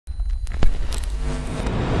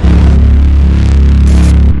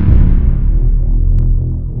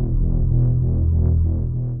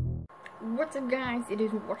guys, it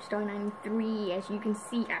is Warstar93. As you can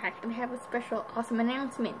see, I actually have a special awesome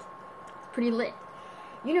announcement. It's pretty lit.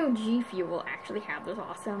 You know, G Fuel actually have those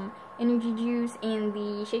awesome energy juice in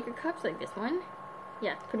the shaker cups like this one.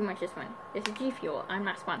 Yeah, pretty much this one. This is G Fuel. I'm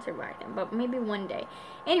not sponsored by them, but maybe one day.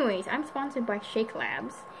 Anyways, I'm sponsored by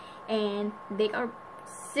ScaleLabs, and they are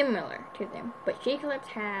similar to them. But ScaleLabs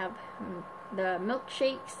have the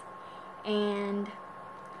milkshakes and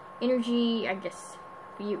energy, I guess,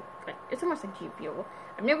 you. Like, it's almost like G Fuel.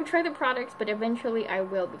 I've never tried the products, but eventually I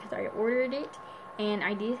will because I ordered it, and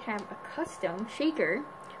I did have a custom shaker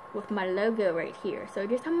with my logo right here. So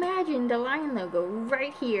just imagine the lion logo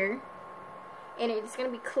right here, and it's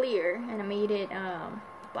gonna be clear, and I made it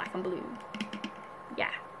black and blue.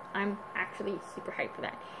 Yeah, I'm actually super hyped for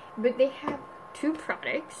that. But they have two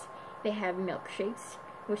products. They have milkshakes,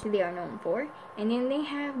 which they are known for, and then they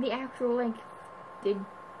have the actual, like,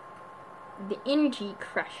 the energy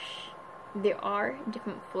crush. There are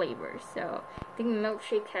different flavors. So I think the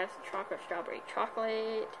milkshake has chocolate, strawberry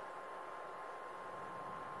chocolate,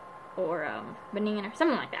 or banana,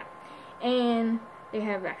 something like that. And they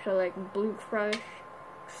have actually like Blue Crush,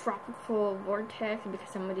 Tropical Vortex, because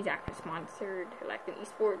somebody's actually sponsored, like in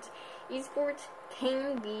esports. Esports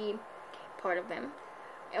can be part of them,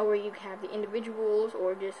 or you have the individuals,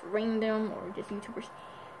 or just random, or just YouTubers.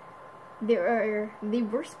 They were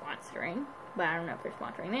sponsoring, but I don't know if they're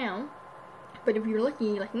sponsoring now. But if you're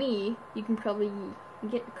lucky like me, you can probably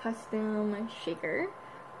get a custom shaker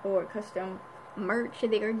or custom merch.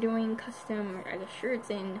 They are doing custom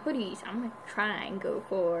shirts and hoodies. I'm gonna try and go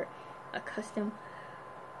for a custom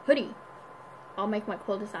hoodie. I'll make my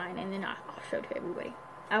cool design and then I'll show it to everybody.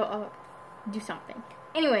 I'll do something.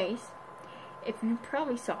 Anyways, if you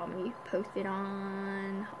probably saw me posted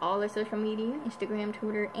on all the social media, Instagram,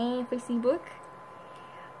 Twitter, and Facebook,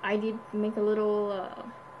 I did make a little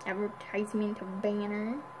advertisement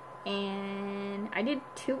banner, and I did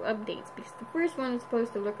two updates, because the first one is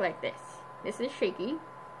supposed to look like this. This is shaky.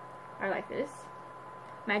 I like this.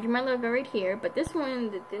 Imagine my logo right here, but this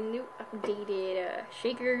one, the new updated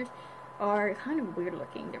shakers are kind of weird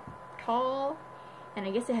looking. They're tall, and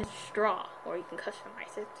I guess it has straw, or you can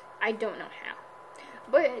customize it. I don't know how.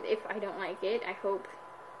 But if I don't like it, I hope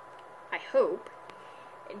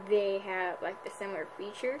they have like the similar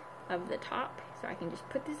feature of the top, so I can just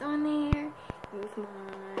put this on there, move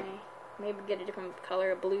my, maybe get a different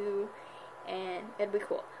color of blue, and it'd be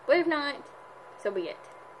cool. But if not, so be it.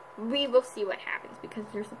 We will see what happens, because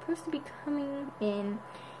they're supposed to be coming in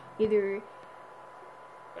either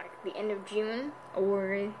like the end of June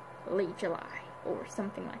or late July or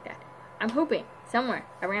something like that. I'm hoping somewhere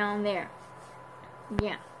around there.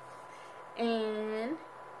 Yeah. And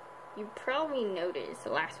you probably noticed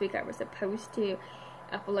last week I was supposed to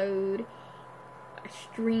upload a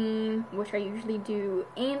stream, which I usually do,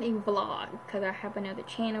 and a vlog, because I have another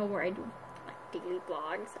channel where I do like daily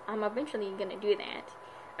vlogs. I'm eventually gonna do that.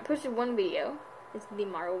 I posted one video. It's the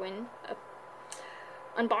Morrowind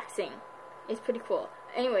unboxing. It's pretty cool.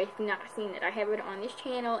 Anyway, if you've not seen it, I have it on this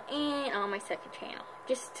channel and on my second channel,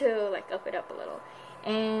 just to like up it up a little.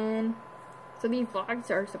 And so these vlogs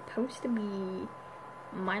are supposed to be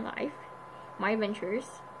my life, my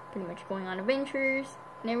adventures, pretty much going on adventures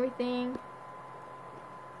and everything.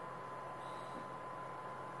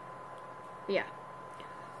 Yeah,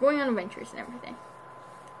 going on adventures and everything.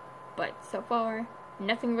 But so far,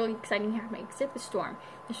 nothing really exciting happening except the storm.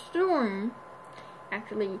 The storm,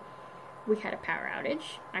 actually, we had a power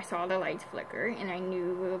outage. I saw the lights flicker, and I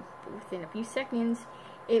knew within a few seconds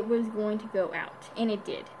it was going to go out, and it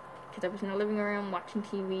did. Because I was in the living room watching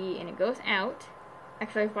TV, and it goes out.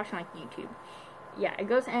 Actually, I was watching like YouTube. Yeah, it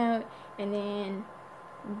goes out, and then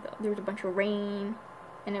there was a bunch of rain,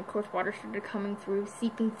 and of course water started coming through,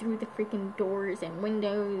 seeping through the freaking doors and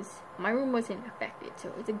windows. My room wasn't affected,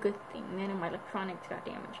 so it's a good thing. None of my electronics got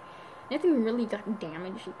damaged. Nothing really got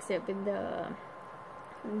damaged except with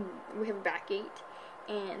we have a back gate,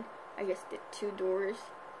 and I guess the two doors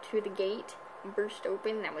to the gate burst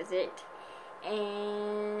open. That was it.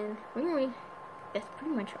 And anyway, that's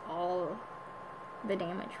pretty much all the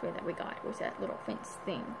damage that we got, was that little fence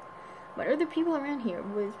thing. But other people around here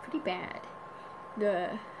was pretty bad.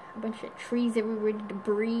 A bunch of trees everywhere,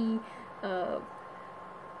 debris,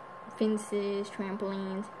 fences,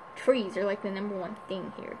 trampolines. Trees are like the #1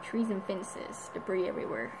 thing here. Trees and fences, debris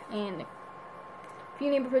everywhere. And a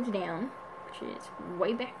few neighborhoods down, which is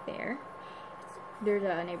way back there, there's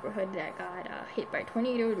a neighborhood that got hit by a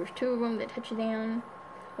tornado. There's 2 of them that touched down.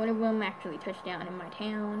 One of them actually touched down in my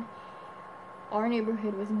town. Our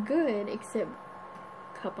neighborhood was good, except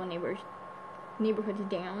a couple neighborhoods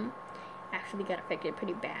down actually got affected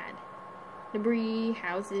pretty bad. debris,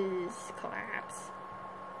 houses, collapse.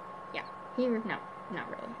 Yeah, here, no, not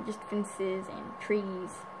really. Just fences and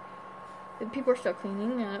trees. The people are still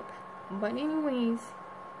cleaning up. But anyways,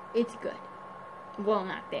 it's good. Well,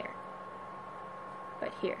 not there.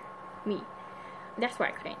 But here, me. That's why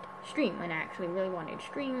I couldn't stream when I actually really wanted to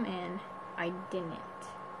stream, and I didn't.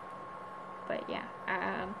 But yeah,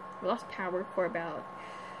 I lost power for about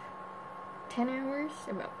 10 hours.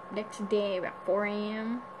 About next day, about 4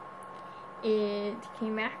 a.m. It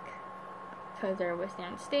came back because I was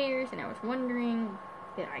downstairs and I was wondering,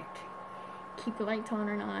 did I keep the lights on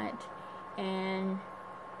or not? And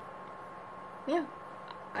yeah,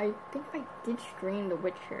 I think I did stream The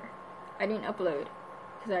Witcher. I didn't upload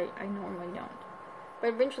because I normally don't. But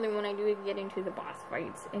eventually, when I do get into the boss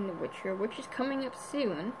fights in The Witcher, which is coming up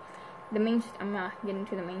soon, I'm gonna get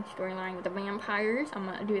into the main storyline with the vampires. I'm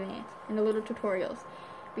gonna do that in the little tutorials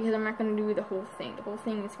because I'm not gonna do the whole thing. The whole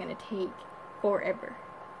thing is gonna take forever.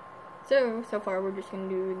 So far we're just gonna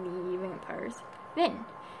do the vampires. Then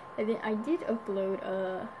I did upload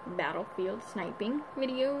a battlefield sniping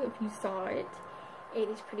video. If you saw it, it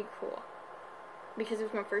is pretty cool because it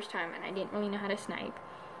was my first time and I didn't really know how to snipe.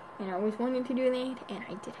 And I always wanted to do that, and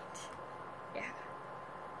I didn't. Yeah.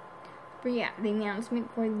 But yeah, the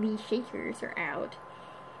announcement for the shakers are out.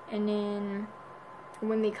 And then,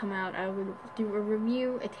 when they come out, I will do a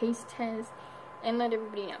review, a taste test, and let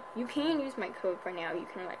everybody know. You can use my code for now. You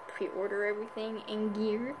can, like, pre-order everything in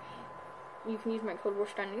gear. You can use my code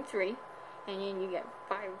WASHDOWN3, and then you get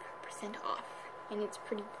 5% off. And it's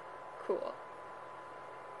pretty cool.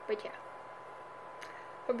 But yeah.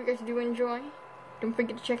 Hope you guys do enjoy. Don't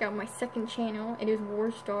forget to check out my second channel. It is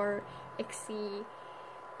Warstar XCIII,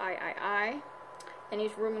 and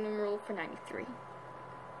it's Roman numeral for 93.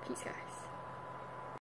 Peace, guys.